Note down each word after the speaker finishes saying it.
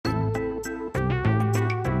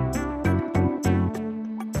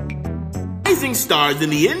rising stars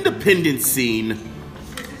in the independent scene,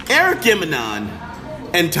 Eric Emanon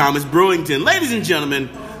and Thomas Brewington. Ladies and gentlemen,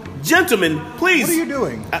 please. What are you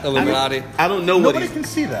doing? Illuminati. I don't know Nobody what can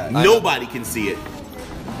see that. Nobody can see it.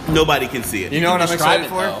 Nobody can see it. You know what I'm excited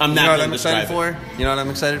for? I'm not going to describe it. You know what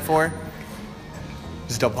I'm excited for?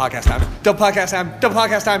 This is double podcast time. Double podcast time. Double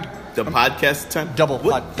podcast time. The podcast time? Double.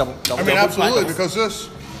 I mean, absolutely, because this,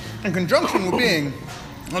 in conjunction with being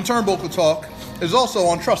on Turnbuckle Talk, is also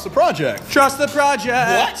on Trust the Project. Trust the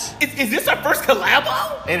project. What? Is this our first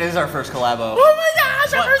collabo? It is our first collabo. Oh my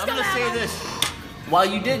gosh, our first I'm going to collabo. say this. While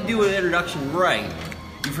you did do an introduction right,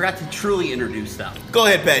 you forgot to truly introduce them. Go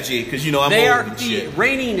ahead, Pat G, because you know I'm They old are and the shit.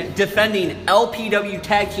 reigning, defending LPW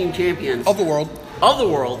Tag Team Champions Of the world.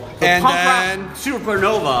 The And Punk then- Rock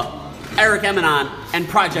Supernova, Eric Emanon, and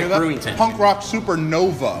Project Hear that? Brewington. Punk Rock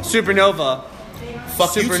Supernova. Supernova.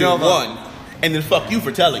 Fuck you two, Supernova. one. And then fuck you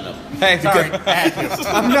for telling them. Hey, sorry.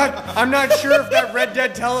 I'm not sure if that Red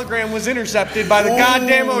Dead telegram was intercepted by the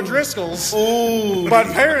goddamn O'Driscolls. Ooh. But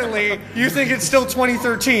apparently, you think it's still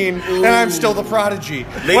 2013, and I'm still the prodigy.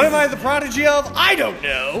 What am I the prodigy of? I don't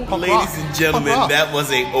know. Ladies and gentlemen, Punk rock. that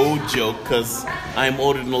was a old joke because I'm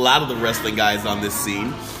older than a lot of the wrestling guys on this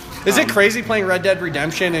scene. Is it crazy playing Red Dead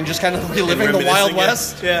Redemption and just kind of reliving the Wild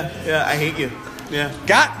West? Yeah, I hate you. Yeah.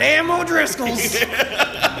 Goddamn O'Driscolls.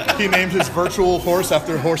 He named his virtual horse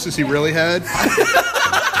after horses he really had.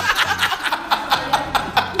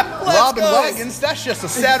 Robin go. Wagons, that's just a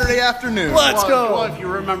Saturday afternoon. Let's go. Well, if you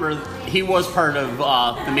remember, he was part of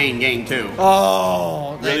the main gang, too.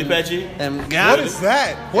 Oh. Really, Patchy? What is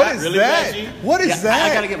that? What is Really, that? Reggie? What is Yeah,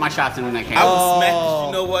 that? I got to get my shots in when I can. I was smacked.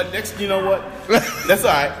 You know what? You know what? That's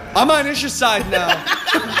all right. I'm on Ish's side now.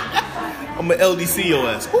 I'm an LDC your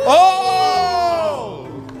ass. Oh!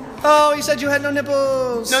 Oh, you said you had no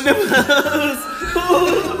nipples. No nipples.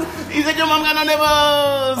 He said your mom got no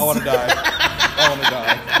nipples. I want to die. I want to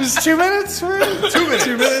die. It's 2 minutes for it? 2 minutes.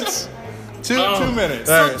 2 minutes? 2 minutes.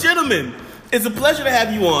 So, gentlemen, it's a pleasure to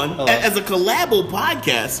have you on as a collabo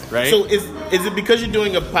podcast. Right. So, is it because you're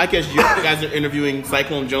doing a podcast? You guys are interviewing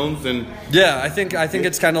Cyclone Jones and Yeah, I think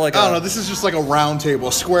it's kind of like I don't know. This is just like a round table,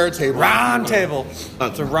 a square table. round table.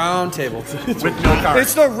 It's a round table. With no cards.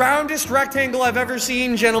 It's the roundest rectangle I've ever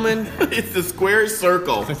seen, gentlemen. it's the square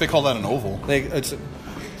circle. I think they call that an oval.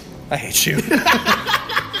 I hate you.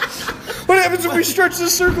 What happens if we stretch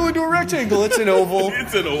this circle into a rectangle? It's an oval.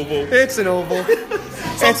 It's an oval. It's an oval.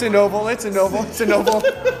 It's an oval. It's an oval. It's an oval.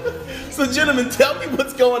 So, gentlemen, tell me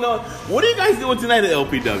what's going on. What are you guys doing tonight at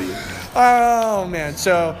LPW? Oh, man.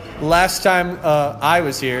 So, last time I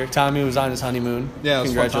was here, Tommy was on his honeymoon. Yeah, it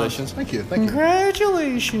was Congratulations. fun times. Thank you.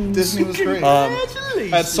 Congratulations. Disney was great.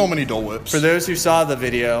 Congratulations. I had so many Dole Whips. For those who saw the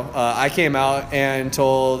video, I came out and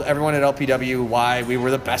told everyone at LPW why we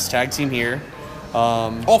were the best tag team here.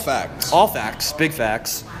 All facts. All facts, big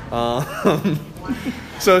facts.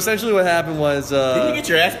 So essentially what happened was... Didn't you get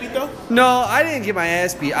your ass beat, though? No, I didn't get my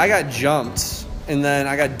ass beat. I got jumped, and then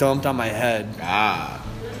I got dumped on my head. Ah.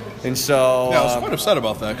 And so... Yeah, I was quite upset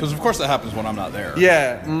about that because, of course, that happens when I'm not there.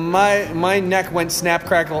 yeah, my neck went snap,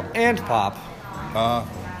 crackle, and pop.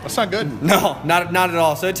 That's not good. No, not at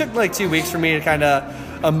all. So it took like 2 weeks for me to kind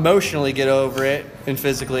of emotionally get over it and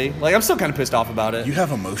physically. Like, I'm still kind of pissed off about it. You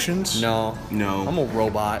have emotions? No. No. I'm a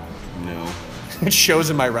robot. No. It shows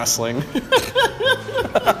in my wrestling.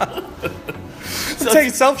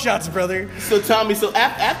 Taking self shots, brother. So, Tommy,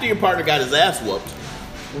 after your partner got his ass whooped,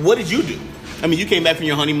 what did you do? I mean, you came back from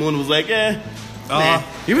your honeymoon and was like, nah.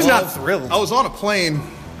 He was not thrilled. I was on a plane,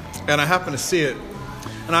 and I happened to see it,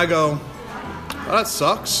 and I go, "Oh, that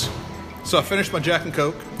sucks." So I finished my Jack and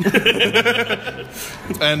Coke,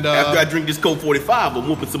 and After I drink this Coke 45, I'm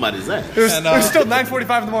whooping somebody's ass. It was, And, it was still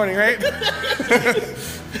 9:45 in the morning, right?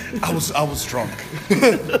 I was drunk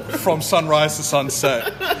from sunrise to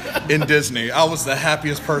sunset in Disney. I was the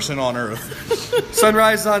happiest person on earth.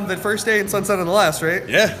 Sunrise on the first day and sunset on the last, right?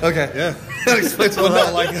 Yeah. Okay. Yeah. That explains a But lot.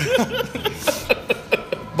 no, like,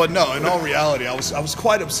 but no. In all reality, I was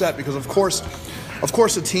quite upset because of course,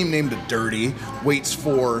 a team named Dirty waits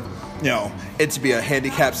for it to be a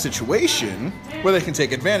handicapped situation where they can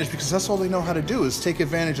take advantage because that's all they know how to do is take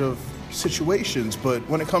advantage of situations. But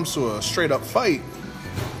when it comes to a straight up fight,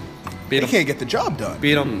 they can't get the job done.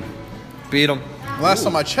 Beat him. Beat him. Last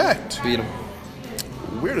time I checked, Beat him.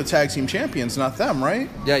 we're the tag team champions, not them, right?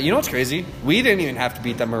 Yeah, you know what's crazy? We didn't even have to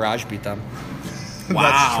beat them. Mirage beat them.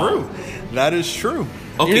 That's true. That is true.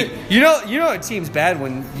 Okay. You know a team's bad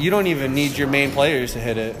when you don't even need your main players to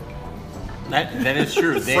hit it. That is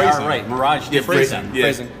true. They Phrasing. are right. Mirage did phrasing. them.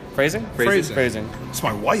 Yeah. Phrasing? Phrasing. It's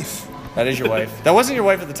my wife. That is your wife. That wasn't your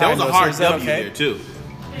wife at the That time. was a though, hard so is that W okay? there, too.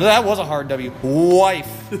 That was a hard W.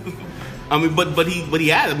 Wife. I mean, but he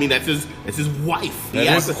had. I mean, that's his wife. He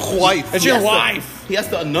has to, wife. It's he your has to- wife. He has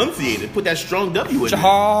to enunciate it. Put that strong W in It's a there.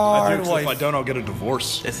 hard If wife. I don't, I'll get a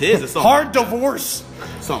divorce. That's his. It's on Hard divorce.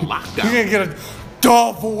 It's on You're lockdown. gonna get a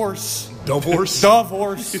divorce. Divorce?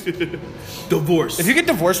 Divorce. Divorce. If you get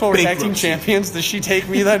divorced while we're tag team Bankruptcy. champions, does she take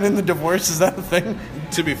me then in the divorce? Is that a thing?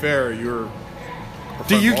 To be fair, you're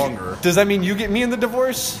Do you? longer. Does that mean you get me in the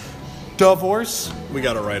divorce? Divorce? We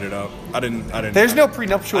gotta write it up. I didn't. There's no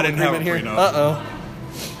prenuptial I didn't have agreement a here. prenup. Uh-oh.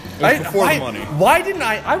 It was before the money. Why didn't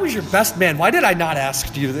I was your best man. Why did I not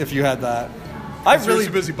ask you if you had that? I Really really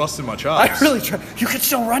too busy busting my I chops. really try. You can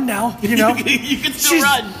still run now, you know? You can still She's-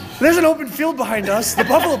 run. There's an open field behind us. The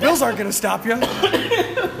Buffalo Bills aren't going to stop you.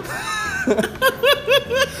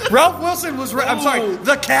 Ralph Wilson was right. I'm sorry.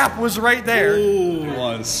 The cap was right there. It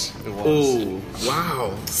was. Oh,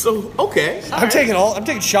 wow. So, okay. I'm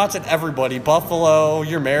taking shots at everybody. Buffalo,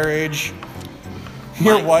 your marriage,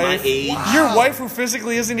 your My wife, age. your wife who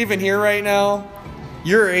physically isn't even here right now,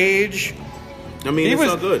 your age. I mean, it's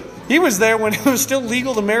all good. He was there when it was still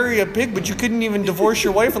legal to marry a pig, but you couldn't even divorce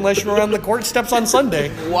your wife unless you were on the court steps on Sunday.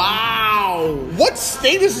 Wow. What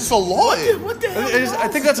state is this a law in? What the hell? I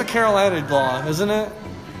think that's a Carolina law, isn't it?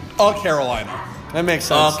 Carolina. That makes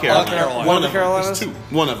sense. Carolina. One of the There's Carolinas? two.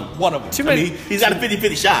 One of them. One of them. Too I many. mean, he's got a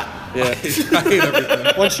 50-50 shot. Yeah. I hate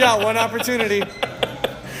everything. One shot, one opportunity.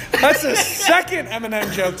 That's the second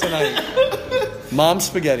Eminem joke tonight. Mom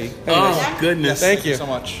spaghetti. Anyways, Oh, goodness. thank you. So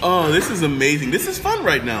much. Oh, this is amazing. This is fun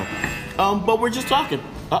right now. But we're just talking.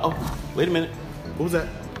 Uh-oh. Wait a minute. What was that?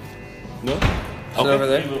 No? Is it over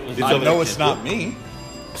there? It's I over know there. it's not me.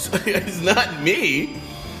 It's not me.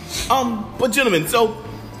 But gentlemen, so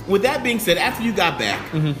with that being said, after you got back,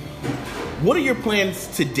 what are your plans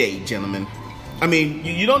today, gentlemen? I mean,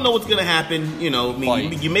 you don't know what's gonna happen. You know, I mean,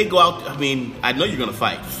 Fight. you may go out. I mean, I know you're gonna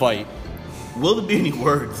fight. Fight. Will there be any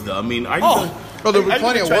words though? I mean, are you? Oh. gonna, Oh, there'll be are you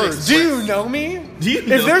plenty gonna of try to words. Do express- you know me? Do you If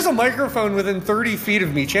know- there's a microphone within 30 feet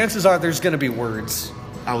of me, chances are there's going to be words.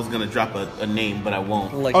 I was gonna drop a name, but I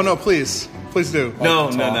won't. Like, Oh no, please. Please do. No,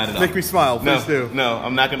 not at all. Make me smile, No, please do. No,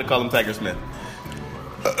 I'm not gonna call him Tiger Smith.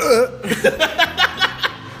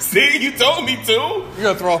 See, you told me to. You're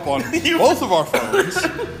gonna throw up on You- both of our phones.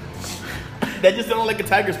 That just sounded like a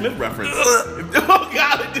Tiger Smith reference. Oh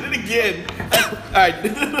God, I did it again. All right,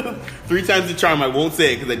 3 times the charm. I won't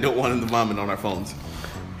say it because I don't want him to vomit on our phones.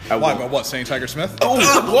 I Why? won't. About what? Saying Tiger Smith? Oh,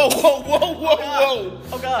 whoa.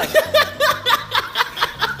 Oh God.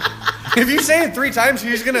 if you say it 3 times,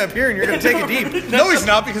 he's going to appear and you're going to take it deep. No, he's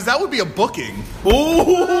not, because that would be a booking. Ooh.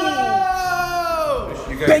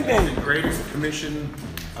 You guys did the greatest commission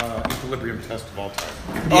equilibrium test of all time.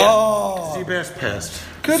 Oh. Seabass passed.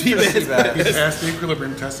 Good for Seabass. He passed the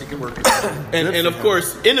equilibrium test. He can work it. And of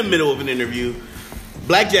course, in the middle of an interview,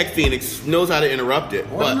 Blackjack Phoenix knows how to interrupt it.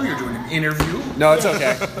 Well, I know But you're doing an interview. No, it's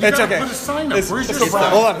okay. You It's gotta okay. Put a sign up. It's- Where's it's your a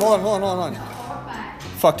sign? Hold on.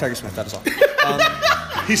 Fuck Tiger Smith, that is all.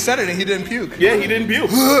 He said it and he didn't puke. yeah, he didn't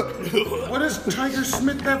puke. What has Tiger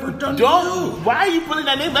Smith ever done to Don't. you? Why are you putting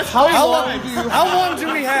that name? That's How fine. long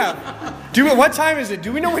do we have? What time is it?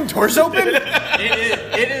 Do we know when doors open?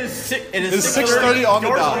 It is 6:30 on the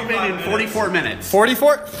Doors dot. open in 44 minutes.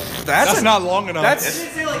 44? That's not long enough. That's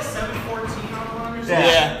say like 7:14 on the line or something?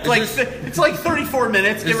 Yeah. It's like 34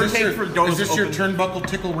 minutes, give or take, for doors is this open. your Turnbuckle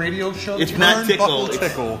Tickle radio show? It's not tickle. Buckle It's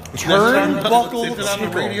tickle. Turnbuckle Is it on the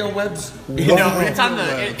Tickle. radio webs? No, it's on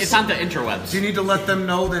the interwebs. Do you need to let them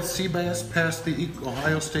know that Seabass passed the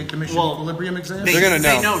Ohio State Commission Well, equilibrium exam? They're gonna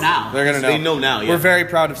know. They know now. They're gonna know. They know now, yeah. We're very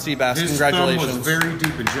proud of Seabass. His Congratulations. thumb was very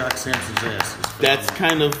deep in Jack Sampson's ass. That's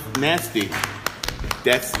kind of nasty.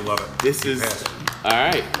 That's. You love it. This is. Yes. All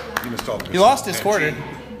right. You must talk He lost his quarter.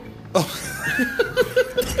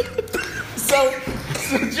 So,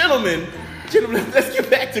 gentlemen, let's get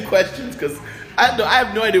back to questions because I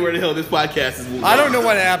have no idea where the hell this podcast is moving. I don't know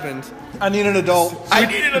what happened. I need an adult. I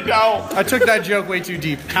needed a go. I took that joke way too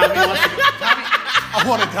deep. I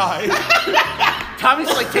want to die. Tommy's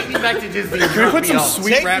like, take me back to Disney. Can we put some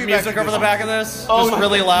sweet Take rap me back music to over the this. back of this? Oh Just my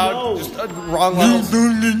really God, loud. no. Just wrong levels.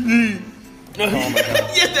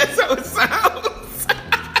 Yeah, that's how it sounds.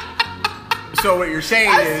 So what you're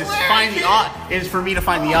saying is is for me to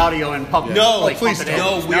find the audio in public. No, like, please pump it in.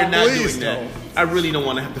 no. We're not please doing that. I really don't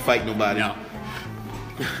want to have to fight nobody. No.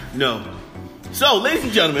 No. So, ladies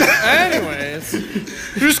and gentlemen, Anyways,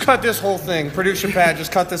 just cut this whole thing. Producer Pat,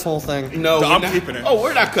 just cut this whole thing. no, I'm we're not, keeping it. Oh,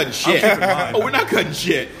 we're not cutting shit. Oh, we're not cutting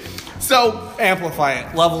shit. So, Amplify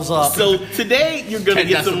it. Levels up. so today you're gonna 10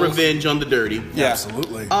 get some decibels. revenge on the dirty. Yeah.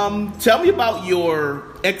 Absolutely. Tell me about your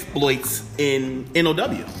exploits in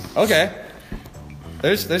NOW. Okay.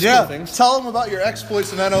 There's cool Yeah, things. tell them about your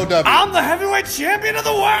exploits in NOW. I'm the heavyweight champion of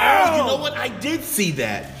the world. You know what? I did see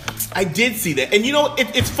that. And you know,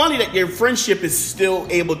 it's funny that your friendship is still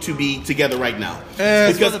able to be together right now.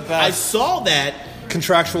 It's because one of the I best. saw that.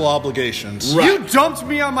 Contractual obligations. Right. You dumped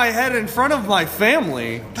me on my head in front of my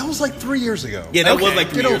family. That was like 3 years ago. Yeah, that Okay, was like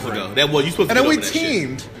 3 get years over it. ago. That was you supposed to. And then get we over that shit.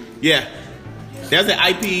 teamed. Yeah, that's an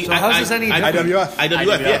IP. So how's this any different?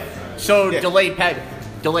 IWF. Yeah. So Yeah. delayed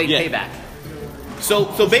Yeah. payback. So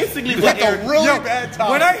basically, what At Eric, the really bad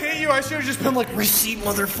time. When I hit you, I should have just been like, receipt,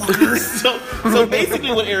 motherfucker. so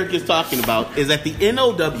basically, what Eric is talking about is at the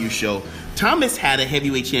NOW show, Thomas had a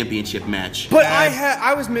heavyweight championship match, But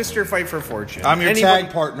I was Mr. Fight for Fortune. I'm your Anybody-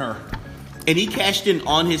 tag partner. and he cashed in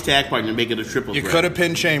on his tag partner, making a triple You threat. could have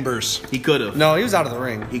pinned Chambers. He could have. No, he was out of the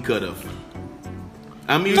ring. He could have.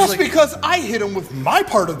 I mean, Just because I hit him with my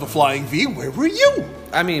part of the flying V, where were you?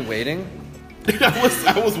 I mean, waiting.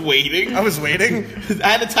 I was waiting. I was waiting. I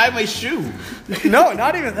had to tie my shoe. No,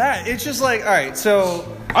 not even that. It's just like, all right,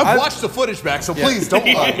 so I've watched the footage back, so please don't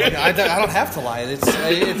lie. I don't have to lie.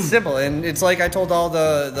 It's simple, and it's like I told all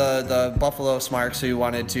the Buffalo Smarks who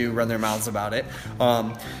wanted to run their mouths about it.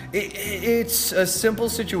 It's a simple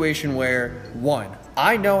situation where, one,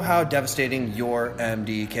 I know how devastating your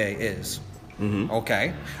MDK is.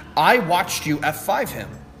 Okay, I watched you F5 him.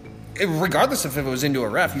 Regardless of if it was into a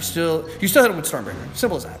ref, you still hit him with Stormbreaker.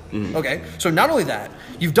 Simple as that. Okay, so not only that,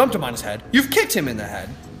 you've dumped him on his head, you've kicked him in the head.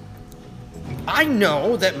 I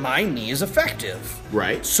know that my knee is effective.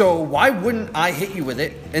 Right. So why wouldn't I hit you with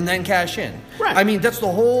it and then cash in? Right. I mean, that's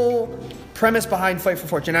the whole premise behind Fight for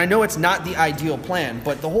Fortune. I know it's not the ideal plan,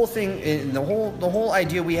 but the whole thing, the whole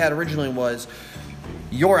idea we had originally was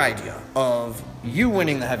your idea of you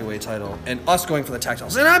winning the heavyweight title and us going for the tag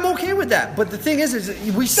titles, and I'm okay with that. But the thing is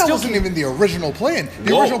we That still wasn't even the original plan.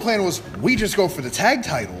 The Whoa. original plan was we just go for the tag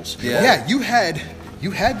titles. Yeah. You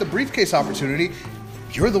had the briefcase opportunity.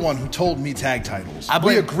 You're the one who told me tag titles. I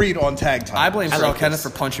blame- we agreed on tag titles. I blame I Terrell like Kenneth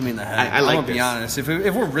this. for punching me in the head. I I'm like gonna be this. honest. If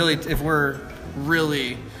we're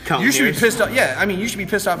really, Counting you should be years? pissed off. Yeah, I mean, you should be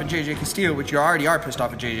pissed off at JJ Castillo, which you already are pissed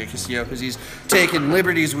off at JJ Castillo because he's taken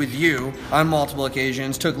liberties with you on multiple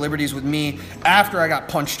occasions. Took liberties with me after I got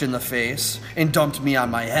punched in the face and dumped me on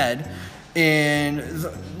my head. And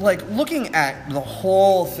like looking at the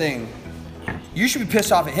whole thing. You should be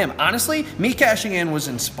pissed off at him. Honestly, me cashing in was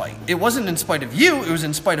in spite. It wasn't in spite of you. It was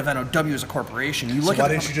in spite of NOW as a corporation. You So look why at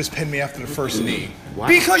the didn't you just pin me after the first knee?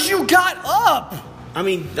 because you got up. I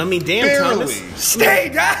mean, damn, Barely. Thomas. Stay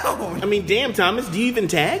down. I mean, damn, Thomas. Do you even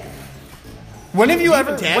tag? When have you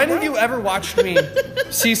ever? even tag, When bro? have you ever watched me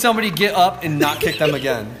see somebody get up and not kick them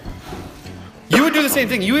again? You would do the same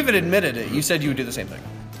thing. You even admitted it. You said you would do the same thing.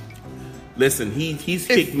 Listen, he's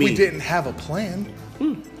If kicked me. we didn't have a plan,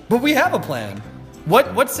 But we have a plan.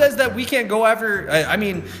 What says that we can't go after? I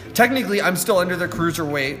mean, technically, I'm still under the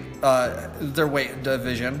cruiserweight, their weight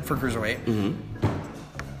division for cruiserweight.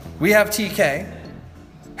 We have TK,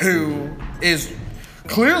 who is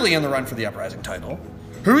clearly in the run for the Uprising title.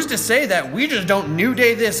 Who's to say that we just don't New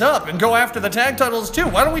Day this up and go after the tag titles too?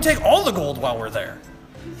 Why don't we take all the gold while we're there?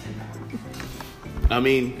 I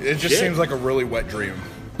mean, it just shit. seems like a really wet dream.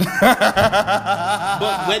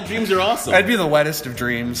 But wet dreams are awesome. That'd be the wettest of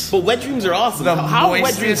dreams. But wet dreams are awesome. The How are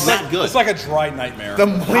wet moistest- dreams not good? It's like a dry nightmare. The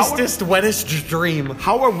moistest, wettest dream.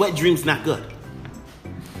 How are wet dreams not good?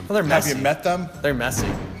 Well, they're have messy. you met them? They're messy.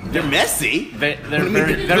 They're messy. They're mean,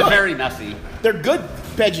 very, they're they're good? very messy. They're good.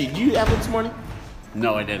 Peggy, do you have one this morning?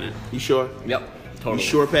 No, I didn't. You sure? Yep, You totally.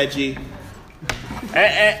 sure, Peggy?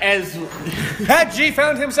 As Pat G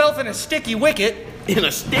found himself in a sticky wicket. In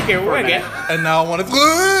a sticker wicket. And now I want to.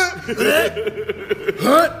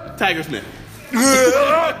 Tiger Smith.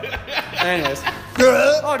 Anyways.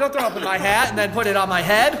 Oh, don't throw up in my hat and then put it on my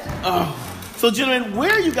head. So, gentlemen,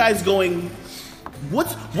 where are you guys going?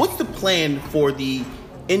 What's the plan for the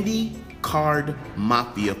Indie Card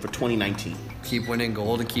Mafia for 2019? Keep winning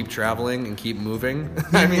gold and keep traveling and keep moving.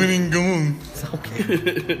 I mean, Winning goon. it's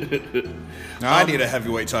okay. Now I need a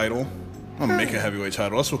heavyweight title. I'm gonna make a heavyweight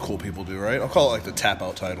title. That's what cool people do, right? I'll call it like the tap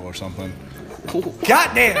out title or something.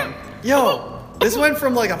 Goddamn. Yo, this went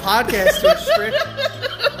from like a podcast to a straight.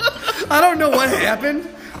 I don't know what happened,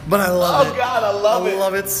 but I love it. God, I love it. I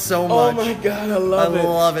love it so much. Oh my God, I love it.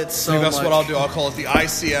 love it so Maybe much. that's what I'll do. I'll call it the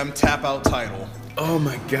ICM tap out title. Oh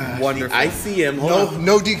my God. Wonderful. The ICM. Hold on.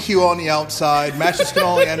 No DQ on the outside. Matches can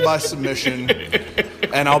only end by submission,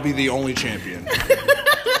 and I'll be the only champion.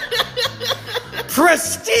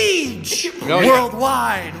 Prestige! yeah.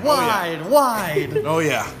 Worldwide, wide. Oh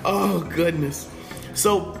yeah. Oh goodness.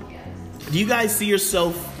 So, do you guys see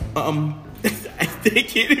yourself? I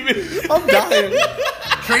can't even. I'm dying.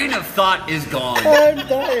 train of thought is gone. I'm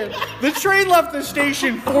dying. The train left the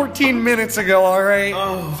station 14 minutes ago, all right?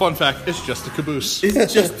 Fun fact, it's just a caboose.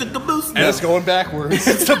 It's just the caboose And now. it's going backwards.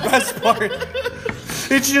 It's the best part.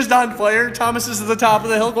 It's just on fire. Thomas is at the top of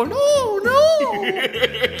the hill going, oh, no.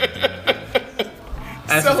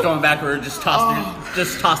 As it's going backward, just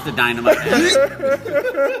toss the dynamite.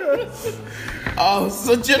 Oh,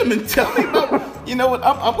 so gentlemen, tell me about. You know what?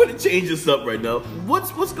 I'm going to change this up right now.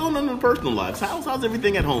 What's going on in personal lives? How's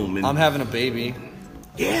everything at home? And I'm having a baby.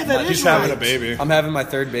 yeah, that is He's right. having a baby. I'm having my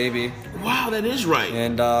third baby. Wow, that is right.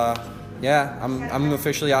 And, yeah, I'm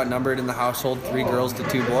officially outnumbered in the household, 3 girls to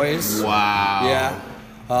 2 boys. Wow. Yeah.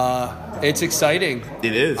 It's exciting.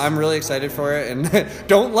 It is. I'm really excited for it, and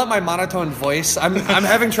don't let my monotone voice. I'm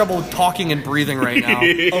having trouble talking and breathing right now.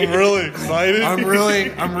 I'm really excited. I'm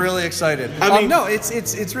really excited. I mean- no,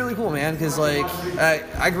 it's really cool, man. Because like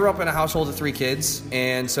I grew up in a household of 3 kids,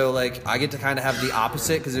 and so like I get to kind of have the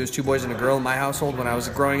opposite because there was 2 boys and a girl in my household when I was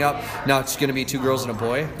growing up. Now it's gonna be 2 girls and a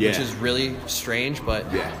boy, Yeah. which is really strange, but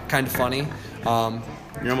Yeah. kind of funny.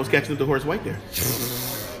 You're almost catching up to Horace White there.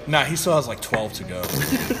 Nah, he still has like 12 to go.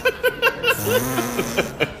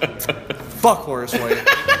 Fuck Horace White.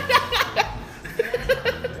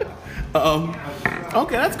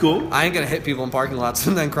 Okay, that's cool. I ain't gonna hit people in parking lots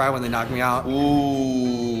and then cry when they knock me out.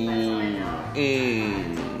 Ooh. Rest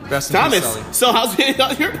in peace, Sully. Thomas, so how's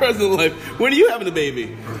your personal life? When are you having a baby?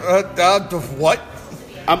 What?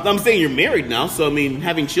 I'm saying you're married now, so I mean,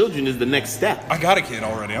 having children is the next step. I got a kid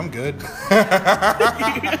already. I'm good.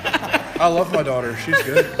 I love my daughter. She's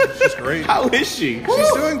good. She's great. How is she?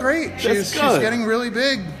 She's doing great. She's good. getting really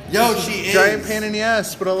big. Yo, she is. Giant pain in the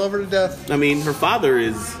ass, but I love her to death. I mean, her father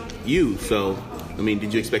is you, so I mean,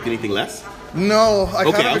 did you expect anything less? No, I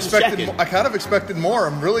Okay, kind I of was expected. checking. I kind of expected more.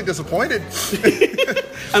 I'm really disappointed.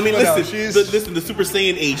 I mean, But no, listen, she's- listen, the Super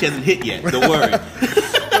Saiyan age hasn't hit yet. Don't worry.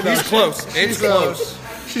 He's close. It's close.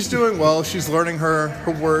 She's doing well. She's learning her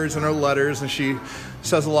words and her letters, and she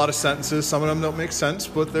says a lot of sentences. Some of them don't make sense,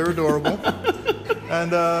 but they're adorable.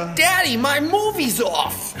 And Daddy, my movie's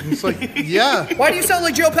off. it's like, yeah, Why do you sound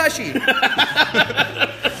like Joe Pesci?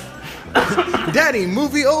 Daddy,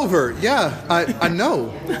 movie over. Yeah, I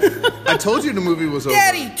know. I told you the movie was over.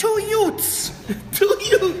 Daddy, 2 Utes. 2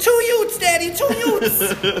 Utes, Daddy, 2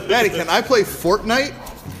 Utes. Daddy, can I play Fortnite?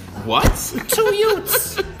 What? 2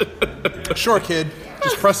 Utes. Sure, kid.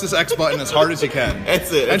 Just press this X button as hard as you can.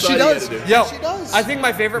 That's it. And That's she all you does. gotta do. Yo, She does. I think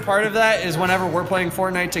my favorite part of that is whenever we're playing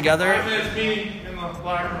Fortnite together. 5 minutes meeting in the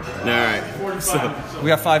locker room. All right. 45. So, We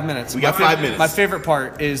got 5 minutes. We got My 5 minutes. My favorite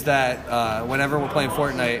part is that whenever we're playing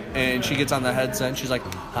Fortnite and she gets on the headset and she's like,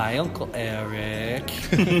 "Hi, Uncle Eric."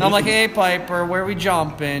 And I'm like, "Hey, Piper, where we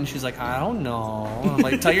jumping?" She's like, "I don't know." I'm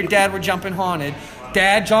like, "Tell your dad we're jumping haunted."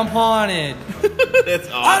 Dad, jump haunted. that's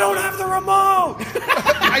awesome. I don't have the remote.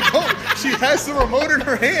 I don't. She has the remote in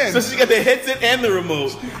her hand. So she got the headset and the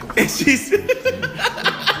remote, and she's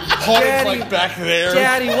Hard's Daddy. like back there.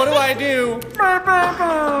 Daddy, what do I do?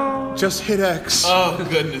 Just hit X. oh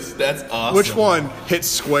goodness, that's awesome. Which one? Hit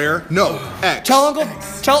square? No, X. Tell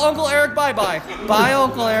Uncle Eric bye bye. Bye,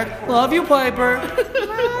 Uncle Eric. Love you, Piper.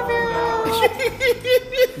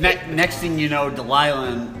 Next thing you know,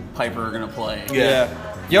 Delilah and Piper are gonna play. Yeah,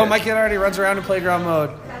 Yo, my kid already runs around in playground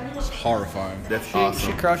mode. It's horrifying. that's She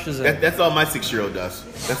awesome. crushes it. That's all my 6-year-old does.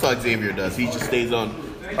 That's all Xavier does. He just stays on.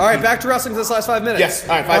 All right, back to wrestling for this last 5 minutes. Yes,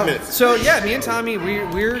 all right, 5 minutes. So yeah, me and Tommy,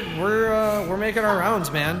 we're making our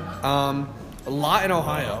rounds, man. A lot in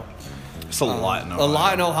Ohio. It's a lot. A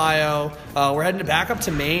lot in Ohio. We're heading back up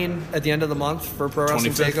to Maine at the end of the month for Pro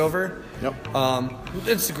Wrestling 25th. Takeover. Yep.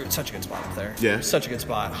 It's such a good spot up there. Yeah. Such a good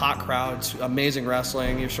spot. Hot crowds, amazing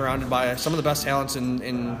wrestling. You're surrounded by some of the best talents in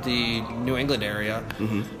the New England area.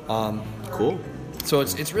 Cool. So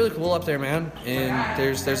it's really cool up there, man. And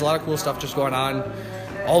there's a lot of cool stuff just going on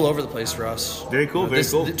all over the place for us. Very cool, very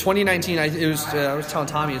cool. 2019, I was telling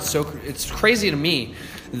Tommy, it's crazy to me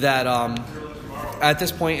that at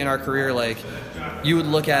this point in our career, like, you would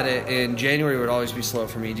look at it, and January would always be slow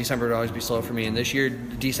for me. December would always be slow for me. And this year,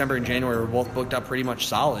 December and January were both booked up pretty much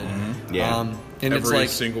solid. Yeah. And it's Every like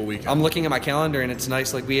single weekend. I'm looking at my calendar, and it's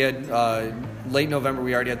nice. Like, we had late November,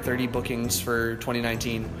 we already had 30 bookings for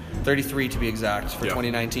 2019, 33 to be exact for Yeah.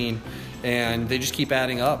 2019. And they just keep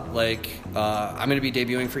adding up. Like, I'm going to be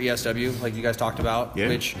debuting for ESW, like you guys talked about, Yeah.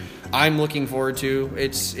 which I'm looking forward to.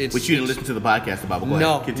 It's Which you didn't listen to the podcast about. But go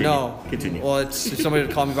no, ahead. Continue. no. Continue. Well, if somebody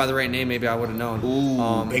would call me by the right name, maybe I would have known.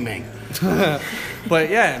 Ooh, bang bang.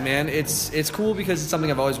 But yeah, man, it's cool because it's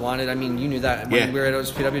something I've always wanted. I mean, you knew that when Yeah. we were at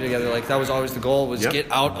OSPW together. Like, that was always the goal, was Yep.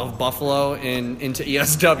 get out of Buffalo and into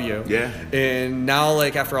ESW. Yeah. And now,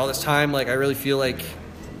 like, after all this time, like, I really feel like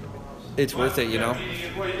it's worth it, you know.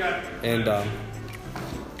 And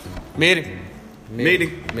meeting.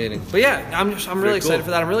 But yeah, I'm really excited cool.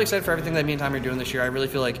 for that. I'm really excited for everything that me and Tommy are doing this year. I really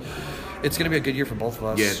feel like it's going to be a good year for both of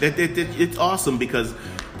us. Yeah, it's awesome because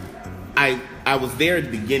I was there at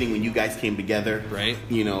the beginning when you guys came together. Right.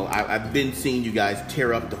 You know, I've been seeing you guys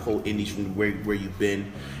tear up the whole indies from where you've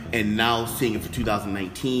been, and now seeing it for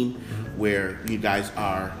 2019, where you guys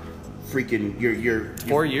are freaking. You're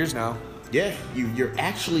 4 years now. Yeah, you're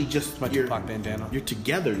actually just My you're, Tupac bandana. You're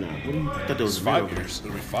together now. What do you thought that was It's 5 real? years.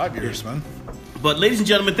 It'll be 5 years, man. But ladies and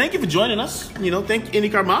gentlemen, thank you for joining us. You know, thank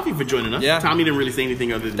IndyCar Mafia for joining us. Yeah. Tommy didn't really say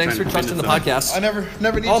anything other than Thanks for trying to trusting the defend himself. podcast. I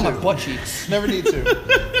never need Oh, to. my butt cheeks. Never need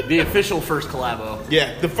to. The official first collabo.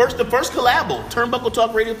 Yeah, the first collabo, Turnbuckle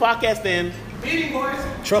Talk Radio Podcast, and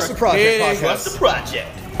Trust the project. Hey, podcast. Trust the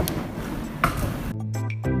Project.